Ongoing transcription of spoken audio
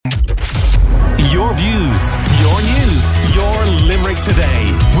Your views, your news, your Limerick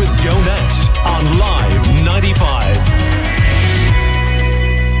Today with Joe Nash on Live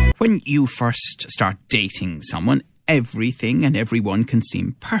 95. When you first start dating someone, everything and everyone can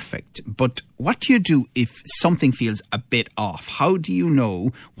seem perfect. But what do you do if something feels a bit off? How do you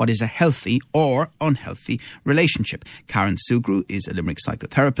know what is a healthy or unhealthy relationship? Karen Sugrue is a Limerick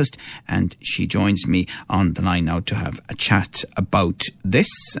psychotherapist, and she joins me on the line now to have a chat about this.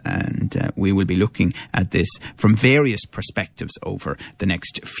 And we will be looking at this from various perspectives over the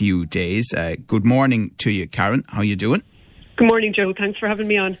next few days. Good morning to you, Karen. How are you doing? Good morning, Joe. Thanks for having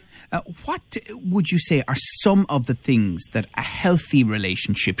me on. What would you say are some of the things that a healthy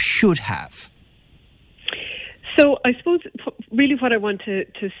relationship should have? So I suppose really what I want to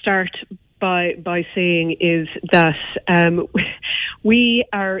start by saying is that we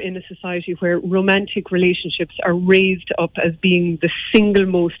are in a society where romantic relationships are raised up as being the single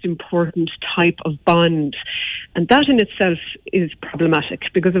most important type of bond. And that in itself is problematic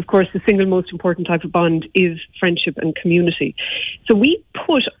because, of course, the single most important type of bond is friendship and community. So we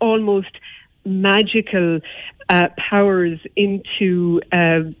put almost magical powers into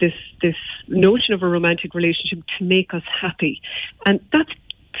this notion of a romantic relationship to make us happy. And that's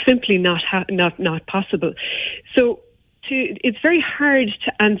simply not possible. So it's very hard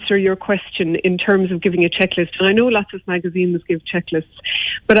to answer your question in terms of giving a checklist. And I know lots of magazines give checklists,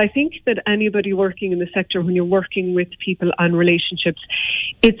 but I think that anybody working in the sector, when you're working with people on relationships,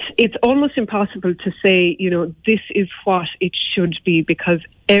 it's almost impossible to say, this is what it should be, because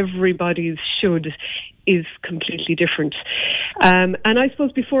everybody's should is completely different. And I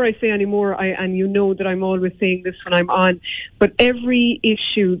suppose before I say any more, and you know that I'm always saying this when I'm on, but every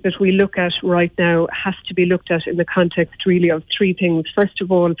issue that we look at right now has to be looked at in the context really of three things. First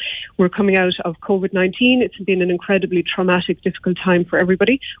of all, we're coming out of COVID-19. It's been an incredibly traumatic, difficult time for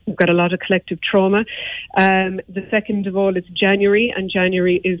everybody. We've got a lot of collective trauma. The second of all, it's January, and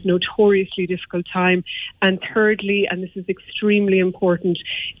January is notoriously difficult time. And thirdly, and this is extremely important,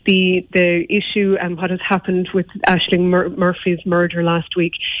 the issue and what has happened with Aisling Murphy's murder last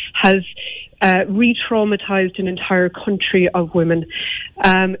week has re-traumatized an entire country of women.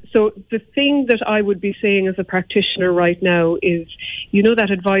 So the thing that I would be saying as a practitioner right now is, that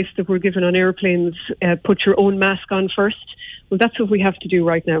advice that we're given on airplanes, put your own mask on first. Well, that's what we have to do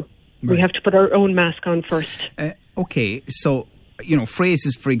right now. Right. We have to put our own mask on first. Okay, so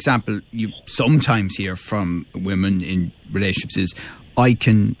phrases, for example, you sometimes hear from women in relationships is, I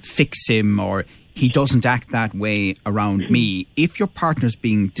can fix him, or he doesn't act that way around me. If your partner's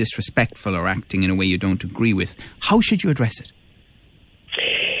being disrespectful or acting in a way you don't agree with, how should you address it?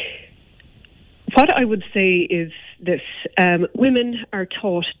 What I would say is this. Women are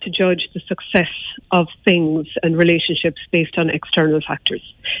taught to judge the success of things and relationships based on external factors.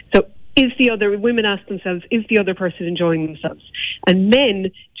 So women ask themselves, is the other person enjoying themselves? And men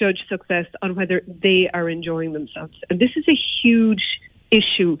judge success on whether they are enjoying themselves. And this is a huge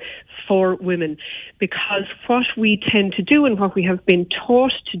issue for women, because what we tend to do and what we have been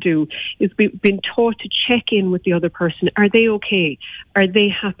taught to do is we've been taught to check in with the other person. Are they okay? Are they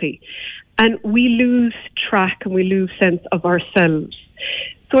happy? And we lose track and we lose sense of ourselves.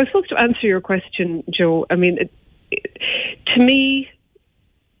 So I suppose to answer your question, Joe, to me,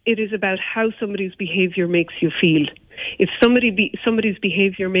 it is about how somebody's behaviour makes you feel. If somebody's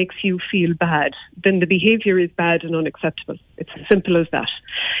behaviour makes you feel bad, then the behaviour is bad and unacceptable. It's as simple as that.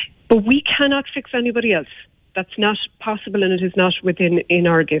 But we cannot fix anybody else. That's not possible, and it is not in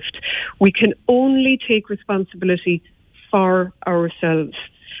our gift. We can only take responsibility for ourselves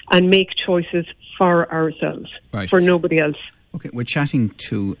and make choices for ourselves, right, for nobody else. Okay, we're chatting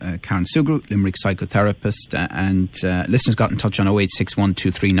to Karen Sugrue, Limerick psychotherapist, and listeners got in touch on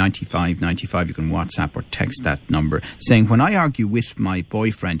 086-123-95-95. You can WhatsApp or text that number, saying, when I argue with my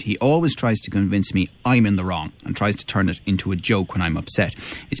boyfriend, he always tries to convince me I'm in the wrong and tries to turn it into a joke when I'm upset.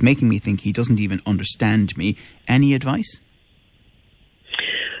 It's making me think he doesn't even understand me. Any advice?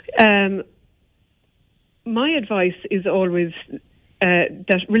 My advice is always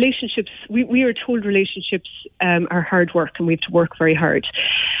that relationships, we are told relationships are hard work and we have to work very hard.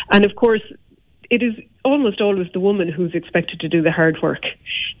 And of course, it is almost always the woman who's expected to do the hard work.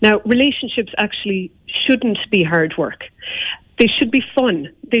 Now, relationships actually shouldn't be hard work. They should be fun.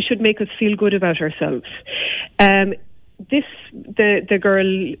 They should make us feel good about ourselves. The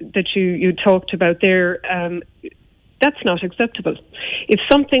girl that you talked about there, that's not acceptable. If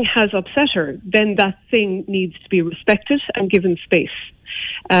something has upset her, then that thing needs to be respected and given space.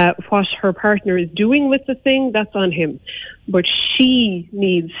 What her partner is doing with the thing, that's on him. But she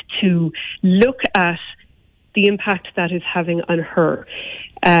needs to look at the impact that is having on her.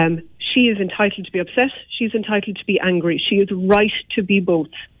 She is entitled to be upset. She's entitled to be angry. She is right to be both.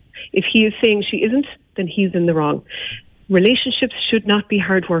 If he is saying she isn't, then he's in the wrong. Relationships should not be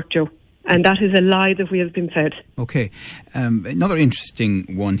hard work, Joe. And that is a lie that we have been fed. Okay. Another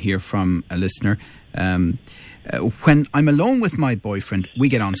interesting one here from a listener. When I'm alone with my boyfriend, we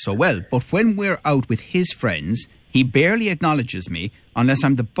get on so well. But when we're out with his friends, he barely acknowledges me unless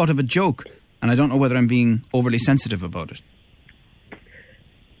I'm the butt of a joke. And I don't know whether I'm being overly sensitive about it.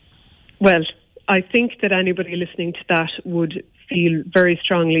 Well, I think that anybody listening to that would feel very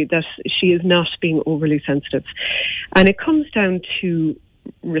strongly that she is not being overly sensitive. And it comes down to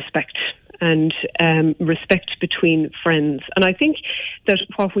respect and respect between friends. And I think that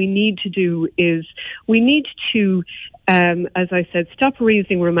what we need to do is we need to, as I said, stop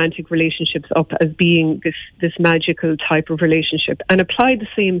raising romantic relationships up as being this magical type of relationship and apply the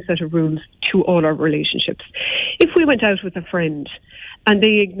same set of rules to all our relationships. If we went out with a friend and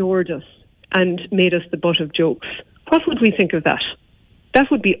they ignored us and made us the butt of jokes, what would we think of that? That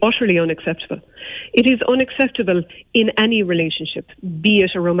would be utterly unacceptable. It is unacceptable in any relationship, be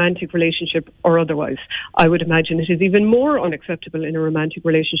it a romantic relationship or otherwise. I would imagine it is even more unacceptable in a romantic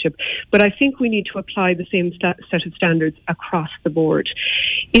relationship. But I think we need to apply the same set of standards across the board.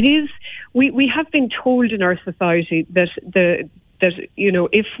 It is, we have been told in our society that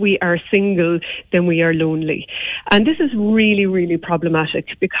if we are single, then we are lonely. And this is really, really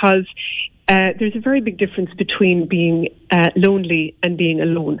problematic because there's a very big difference between being lonely and being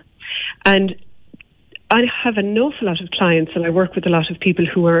alone. And I have an awful lot of clients, and I work with a lot of people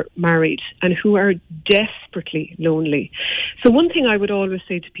who are married and who are desperately lonely. So one thing I would always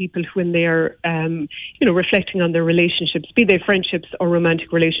say to people when they are, reflecting on their relationships, be they friendships or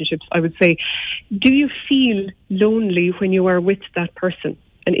romantic relationships, I would say, do you feel lonely when you are with that person?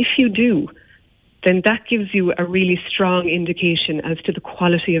 And if you do, then that gives you a really strong indication as to the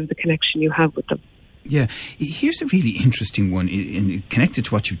quality of the connection you have with them. Yeah, here's a really interesting one connected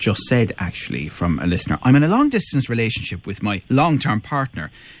to what you've just said, actually, from a listener. I'm in a long-distance relationship with my long-term partner,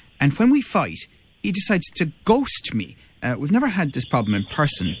 and when we fight, he decides to ghost me. We've never had this problem in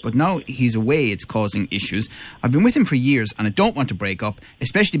person, but now he's away, it's causing issues. I've been with him for years, and I don't want to break up,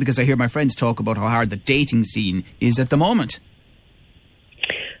 especially because I hear my friends talk about how hard the dating scene is at the moment.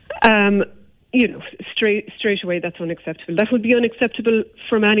 Straight away, that's unacceptable. That would be unacceptable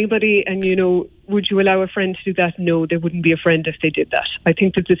from anybody. And, would you allow a friend to do that? No, they wouldn't be a friend if they did that. I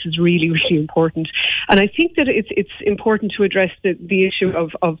think that this is really, really important. And I think that it's important to address the issue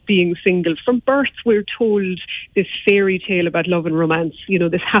of being single. From birth, we're told this fairy tale about love and romance,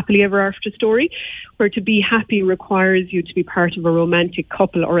 this happily ever after story, where to be happy requires you to be part of a romantic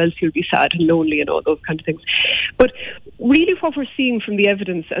couple or else you'll be sad and lonely and all those kind of things. But really what we're seeing from the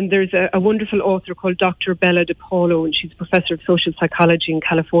evidence, and there's a wonderful author called Dr. Bella DePaulo, and she's a professor of social psychology in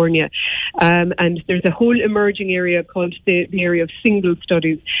California, and there's a whole emerging area called the area of single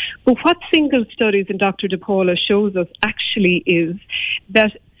studies. But what single studies and Dr. DePaulo shows us actually is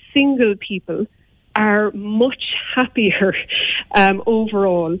that single people are much happier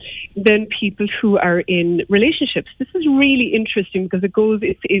overall than people who are in relationships. This is really interesting because it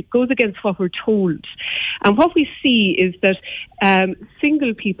goes against what we're told. And what we see is that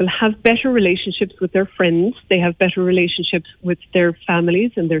single people have better relationships with their friends. They have better relationships with their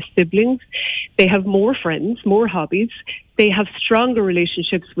families and their siblings. They have more friends, more hobbies. They have stronger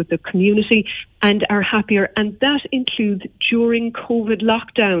relationships with the community and are happier. And that includes during COVID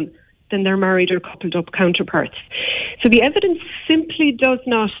lockdown than their married or coupled up counterparts. So the evidence simply does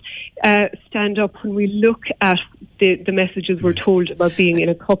not stand up when we look at the messages we're told about being in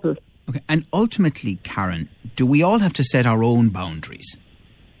a couple. Okay, and ultimately, Karen, do we all have to set our own boundaries?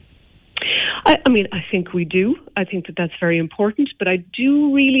 I think we do. I think that that's very important, but I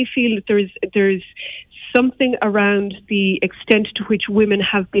do really feel that there's something around the extent to which women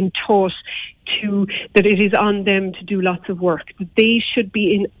have been taught that it is on them to do lots of work, that they should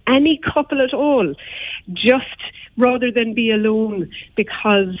be in any couple at all, just rather than be alone,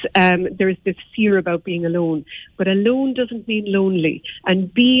 because there's this fear about being alone. But alone doesn't mean lonely.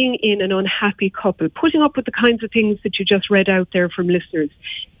 And being in an unhappy couple, putting up with the kinds of things that you just read out there from listeners,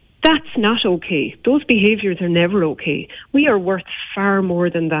 that's not okay. Those behaviours are never okay. We are worth far more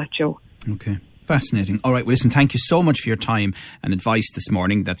than that, Joe. Okay. Fascinating. All right, well, listen, thank you so much for your time and advice this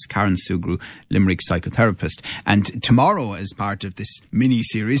morning. That's Karen Sugrue, Limerick psychotherapist. And tomorrow, as part of this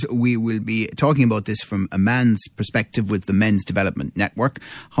mini-series, we will be talking about this from a man's perspective with the Men's Development Network,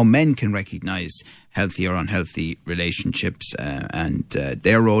 how men can recognise healthy or unhealthy relationships and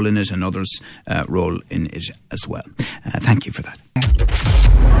their role in it and others' role in it as well. Thank you for that.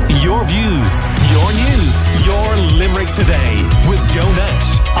 Your views, your news, your Limerick Today with Joe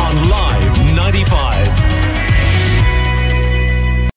Nash